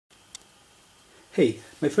Hey,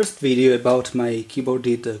 my first video about my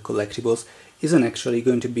keyboarded collectibles isn't actually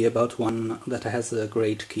going to be about one that has a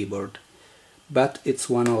great keyboard, but it's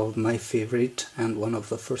one of my favorite and one of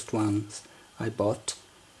the first ones I bought,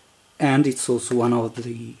 and it's also one of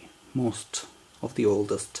the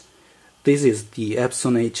oldest. This is the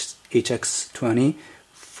Epson HX-20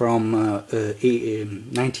 from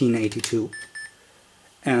 1982,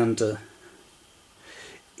 and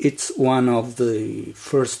it's one of the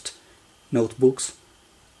first notebooks.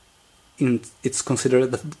 It's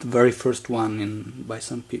considered the very first one by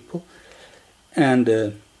some people,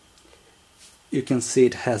 and you can see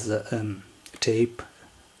it has a tape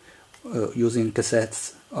using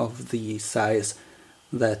cassettes of the size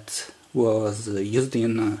that was used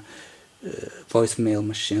in voicemail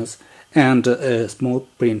machines, and a small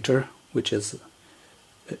printer which is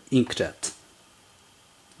inkjet,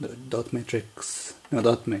 dot matrix,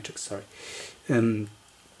 sorry.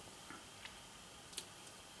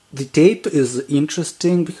 The tape is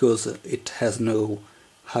interesting because it has no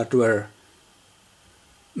hardware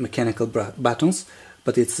mechanical buttons,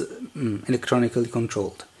 but it's electronically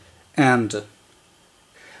controlled. And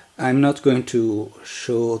I'm not going to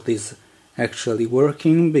show this actually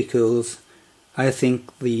working because I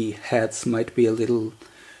think the heads might be a little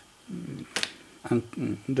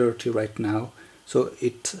dirty right now, so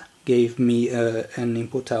it gave me an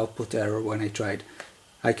input-output error when I tried.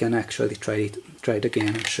 I can actually try it again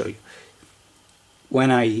and show you.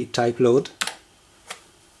 When I type load,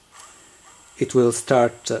 it will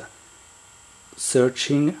start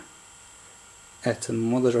searching at a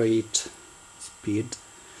moderate speed,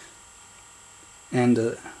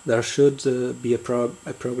 and there should be a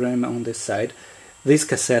program on this side. This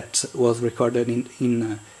cassette was recorded in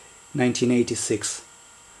 1986,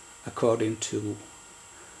 according to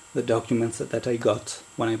the documents that I got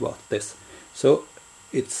when I bought this. So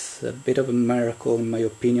it's a bit of a miracle, in my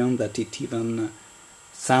opinion, that it even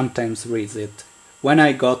sometimes reads it. When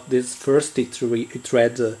I got this first, it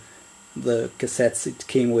read the cassettes it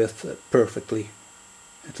came with perfectly,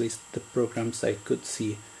 at least the programs I could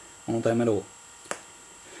see on them at all.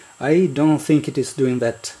 I don't think it is doing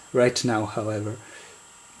that right now, however,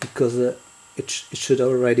 because it should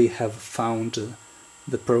already have found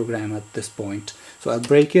the program at this point. So I'll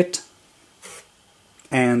break it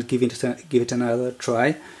and give it another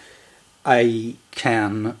try. I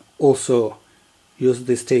can also use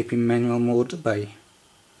this tape in manual mode by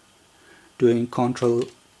doing Control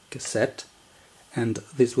Cassette, and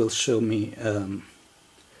this will show me a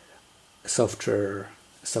software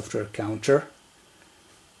counter,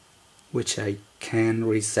 which I can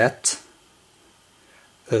reset.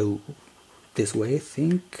 Oh, this way, I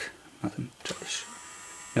think. Not entirely sure.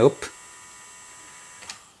 Nope.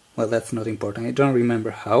 Well, that's not important. I don't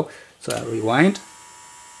remember how, so I'll rewind.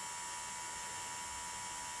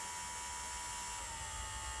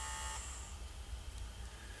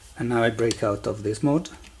 And now I break out of this mode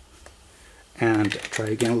and try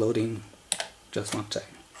again loading just one time.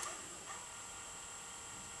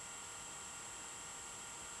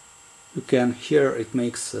 You can hear it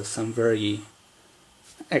makes some very...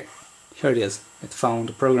 here it is. It found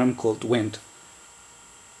a program called Wind.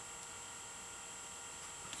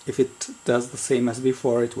 If it does the same as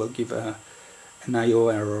before, it will give an I/O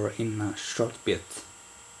error in a short bit,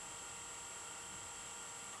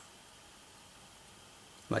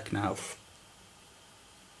 like now.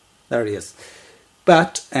 There it is.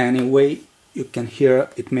 But anyway, you can hear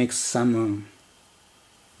it makes some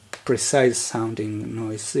precise sounding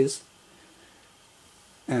noises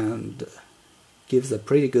and gives a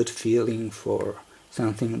pretty good feeling for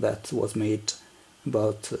something that was made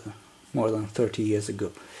about more than 30 years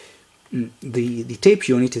ago. The tape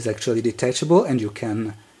unit is actually detachable, and you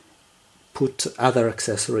can put other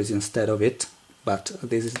accessories instead of it, but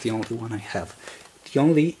this is the only one I have. The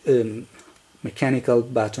only mechanical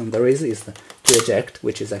button there is to eject,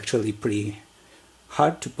 which is actually pretty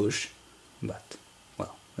hard to push, but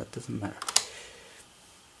well, that doesn't matter.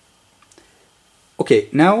 Okay,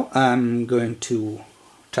 now I'm going to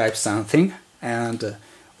type something and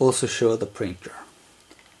also show the printer.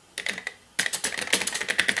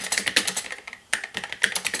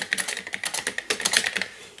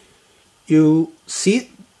 You see,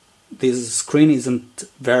 this screen isn't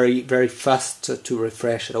very fast to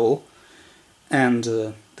refresh at all, and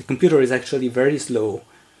the computer is actually very slow.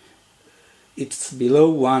 It's below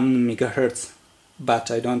 1 megahertz, but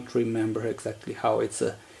I don't remember exactly how. It's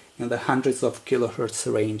in the hundreds of kilohertz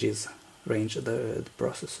range the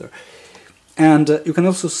processor. And you can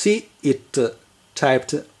also see it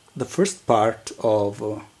typed the first part of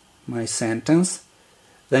my sentence.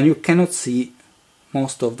 Then you cannot see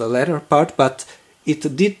most of the latter part, but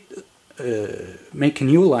it did make a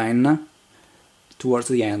new line towards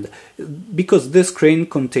the end, because this screen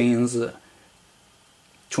contains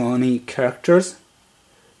 20 characters,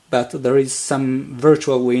 but there is some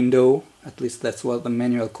virtual window, at least that's what the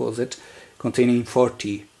manual calls it, containing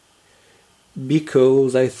 40,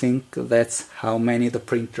 because I think that's how many the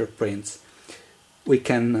printer prints. We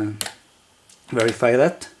can verify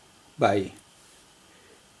that by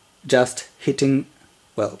just hitting,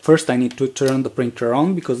 well, first I need to turn the printer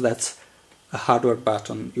on, because that's a hardware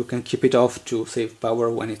button. You can keep it off to save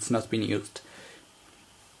power when it's not being used.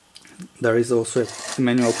 There is also a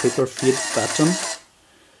manual paper feed button,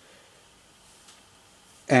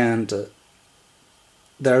 and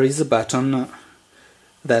there is a button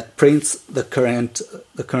that prints the current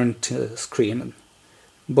screen,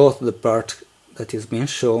 both the part that is being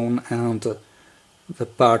shown and the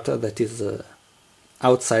part that is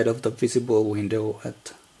outside of the visible window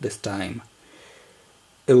at this time.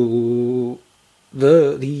 The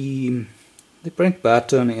print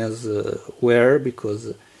button is where,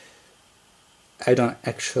 because I don't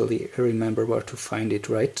actually remember where to find it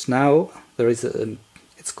right now. There is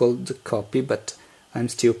it's called the copy, but I'm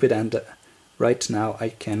stupid and right now I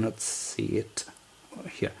cannot see it.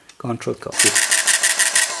 Here, control copy.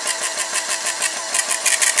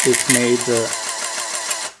 It made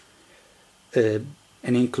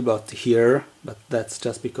an inkblot here, but that's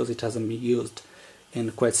just because it hasn't been used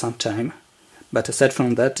in quite some time. But aside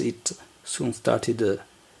from that, it soon started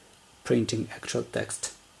printing actual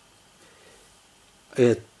text.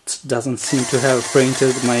 It doesn't seem to have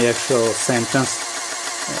printed my actual sentence.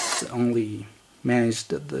 It only managed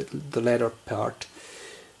the latter part.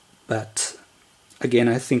 But again,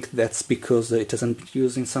 I think that's because it hasn't been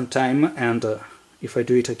used in some time, and if I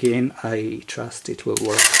do it again, I trust it will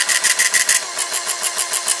work.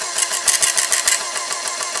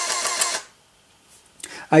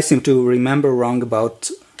 I seem to remember wrong about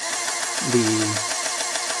the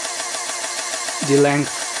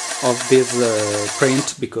length of this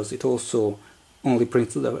print, because it also only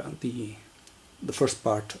prints the first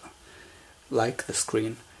part, like the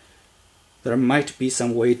screen. There might be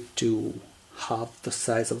some way to halve the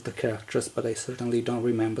size of the characters, but I certainly don't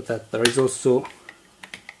remember that. There is also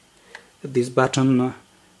this button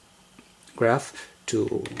graph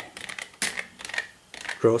to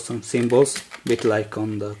draw some symbols, a bit like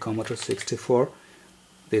on the Commodore 64.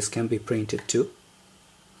 This can be printed too.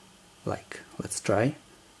 Like, let's try.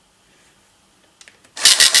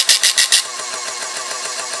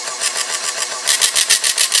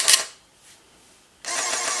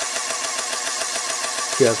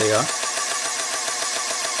 Here they are.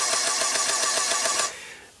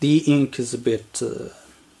 The ink is a bit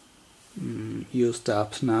used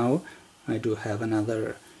up now. I do have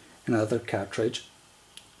another cartridge,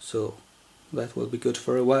 so that will be good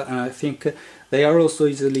for a while. And I think they are also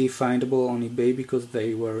easily findable on eBay, because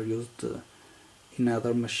they were used in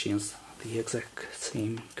other machines, the exact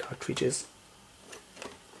same cartridges.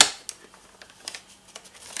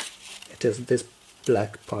 It has this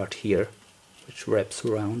black part here, which wraps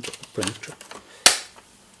around the printer.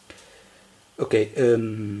 Okay,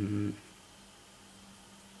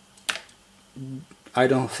 I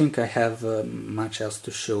don't think I have much else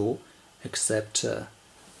to show, except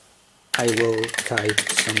I will type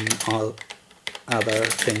some other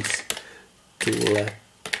things to let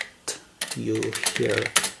you hear.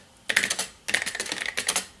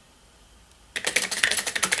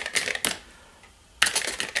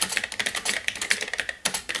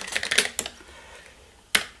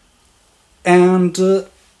 And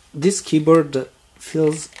this keyboard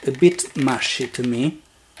feels a bit mushy to me.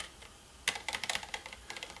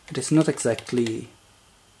 It is not exactly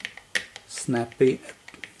snappy,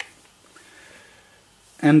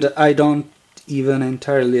 and I don't even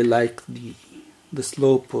entirely like the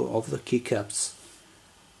slope of the keycaps.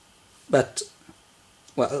 But,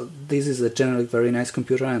 well, this is a generally very nice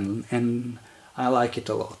computer, and I like it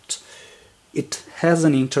a lot. It has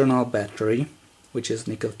an internal battery, which is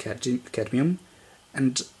nickel cadmium,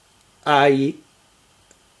 and I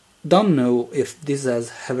don't know if this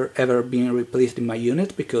has ever been replaced in my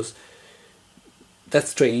unit, because that's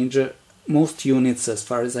strange. Most units, as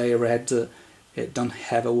far as I read, don't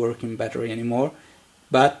have a working battery anymore,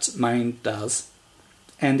 but mine does,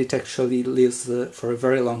 and it actually lives for a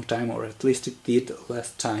very long time, or at least it did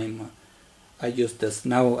last time I used this.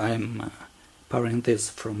 Now I'm powering this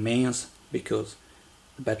from mains, because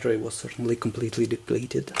the battery was certainly completely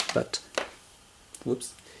depleted, but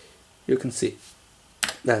whoops, you can see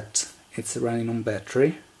that it's running on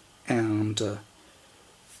battery, and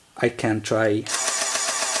I can try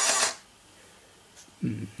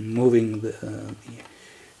moving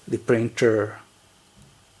the printer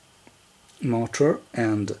motor,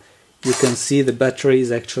 and you can see the battery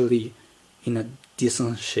is actually in a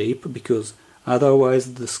decent shape, because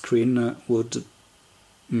otherwise the screen would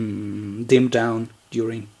dim down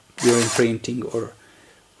during printing or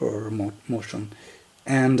motion,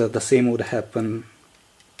 and the same would happen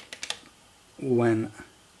when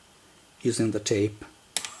using the tape,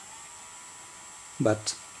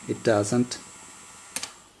 but it doesn't,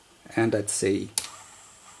 and I'd say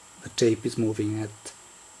the tape is moving at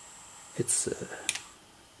its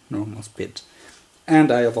normal speed.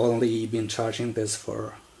 And I have only been charging this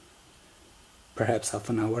for perhaps half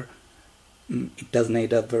an hour. It does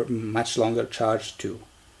need a much longer charge to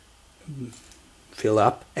fill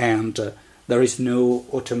up, and there is no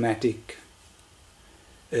automatic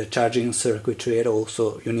charging circuitry at all,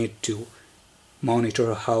 so you need to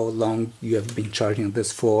monitor how long you have been charging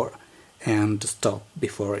this for and stop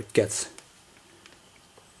before it gets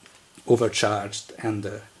overcharged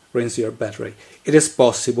and rinse your battery. It is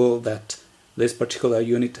possible that this particular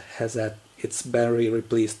unit has had its battery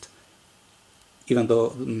replaced, even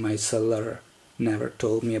though my seller never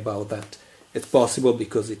told me about that. It's possible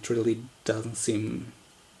because it really doesn't seem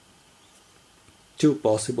too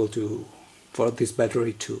possible for this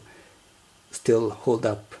battery to still hold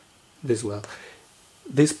up this well.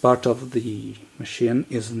 This part of the machine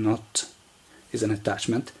is an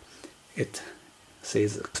attachment. It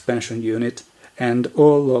says expansion unit, and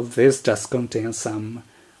all of this just contains some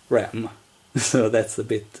RAM. So that's a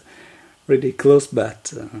bit ridiculous,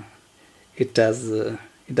 but it does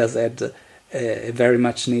add a very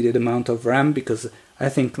much needed amount of RAM, because I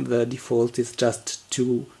think the default is just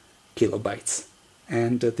 2 kilobytes,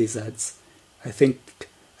 and this adds, I think,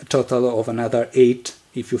 a total of another 8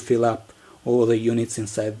 if you fill up all the units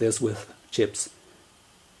inside this with chips.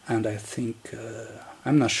 And I think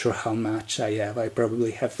I'm not sure how much I have. I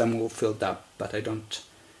probably have them all filled up, but I don't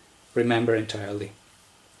remember entirely.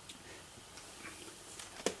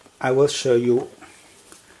 I will show you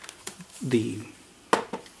the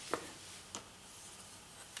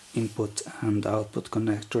input and output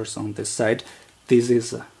connectors on this side. This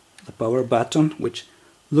is the power button, which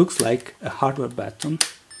looks like a hardware button,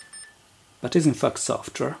 but is in fact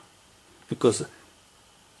software, because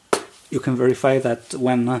you can verify that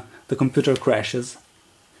when the computer crashes,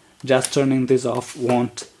 just turning this off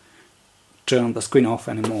won't turn the screen off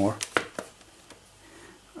anymore.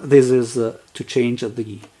 This is to change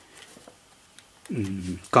the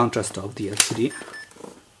contrast of the LCD.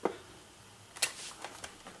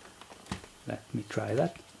 Let me try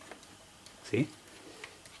that. See?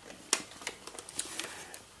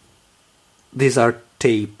 These are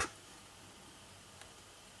tape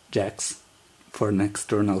jacks for an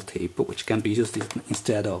external tape, which can be used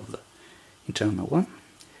instead of the internal one.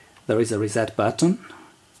 There is a reset button,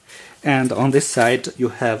 and on this side you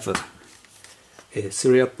have a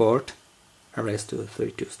serial port,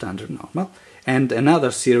 RS-232 standard normal, and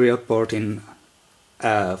another serial port in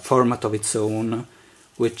a format of its own,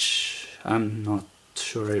 which I'm not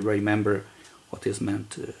sure I remember what is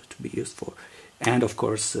meant to be used for, and of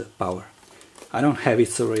course power. I don't have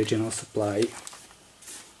its original supply,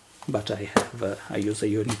 but I use a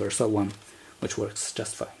universal one, which works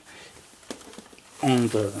just fine. On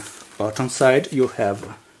the bottom side you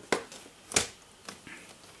have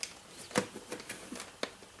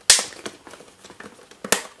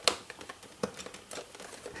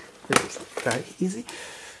this is very easy.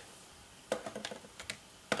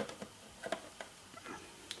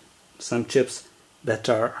 Some chips that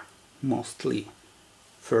are mostly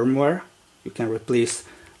firmware. You can replace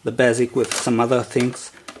the BASIC with some other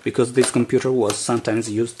things, because this computer was sometimes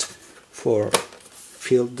used for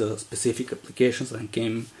field-specific applications and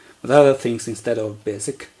came with other things instead of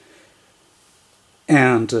BASIC.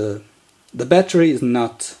 And the battery is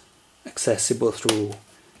not accessible through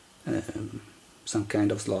some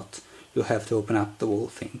kind of slot. You have to open up the whole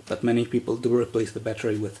thing, but many people do replace the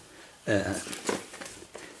battery with a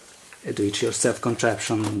do-it-yourself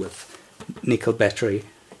contraption with nickel battery,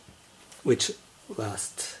 which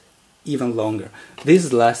lasts even longer.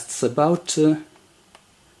 This lasts about,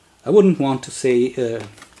 I wouldn't want to say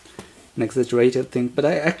an exaggerated thing, but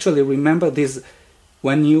I actually remember this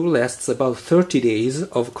when you lasts about 30 days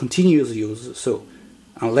of continuous use. So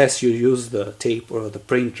unless you use the tape or the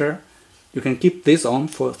printer, you can keep this on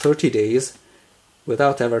for 30 days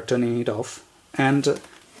without ever turning it off, and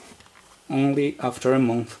only after a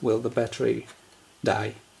month will the battery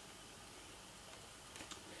die.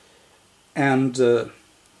 And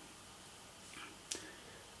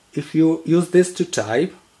if you use this to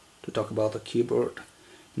type, to talk about the keyboard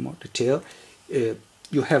in more detail,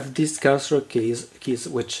 you have these cursor keys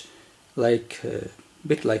which, like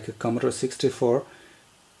bit like a Commodore 64,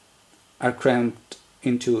 are cramped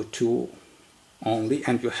into two only,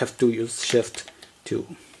 and you have to use Shift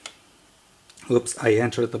to... Oops, I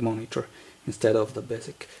entered the monitor instead of the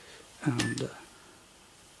basic, and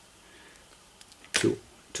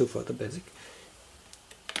two for the basic.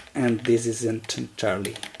 And this isn't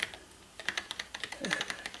entirely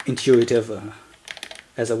intuitive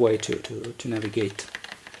as a way to navigate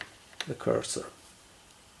the cursor,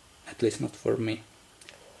 at least not for me.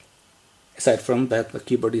 Aside from that, the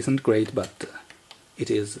keyboard isn't great, but it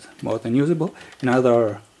is more than usable.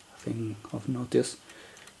 Another thing of notice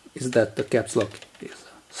is that the caps lock is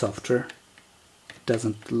softer. It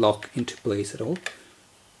doesn't lock into place at all.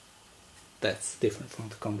 That's different from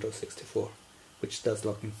the Commodore 64, which does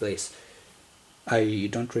lock in place. I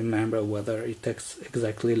don't remember whether it acts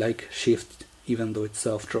exactly like Shift, even though it's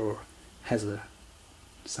softer, or has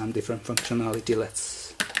some different functionality.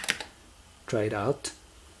 Let's try it out.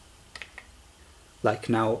 Like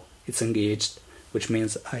now it's engaged, which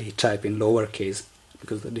means I type in lowercase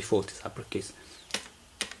because the default is uppercase.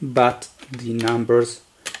 But the numbers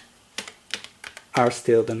are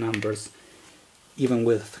still the numbers, even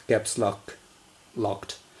with caps lock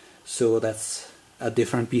locked. So that's a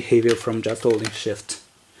different behavior from just holding Shift,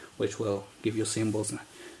 which will give you symbols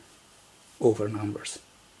over numbers.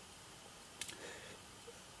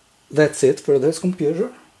 That's it for this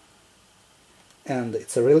computer, and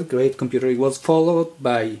it's a really great computer. It was followed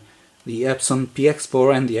by the Epson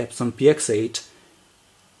PX4 and the Epson PX8,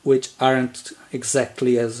 which aren't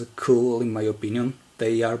exactly as cool in my opinion.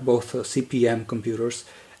 They are both CP/M computers,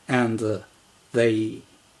 and they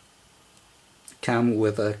come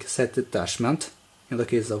with a cassette attachment. In the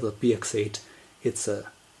case of the PX8,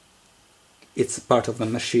 it's part of the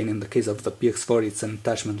machine. In the case of the PX4, it's an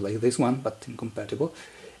attachment like this one, but incompatible.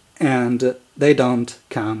 And they don't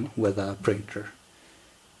come with a printer.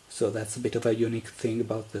 So that's a bit of a unique thing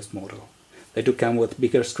about this model. They do come with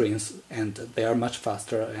bigger screens, and they are much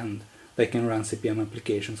faster, and they can run CP/M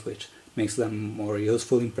applications, which makes them more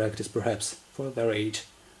useful in practice, perhaps, for their age.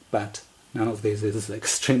 But none of this is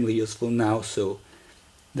extremely useful now, so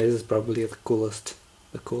this is probably the coolest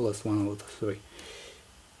one of the three.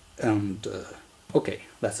 And okay,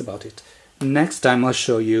 that's about it. Next time I'll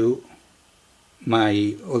show you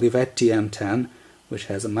my Olivetti M10, which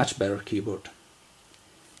has a much better keyboard.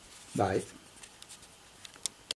 Bye.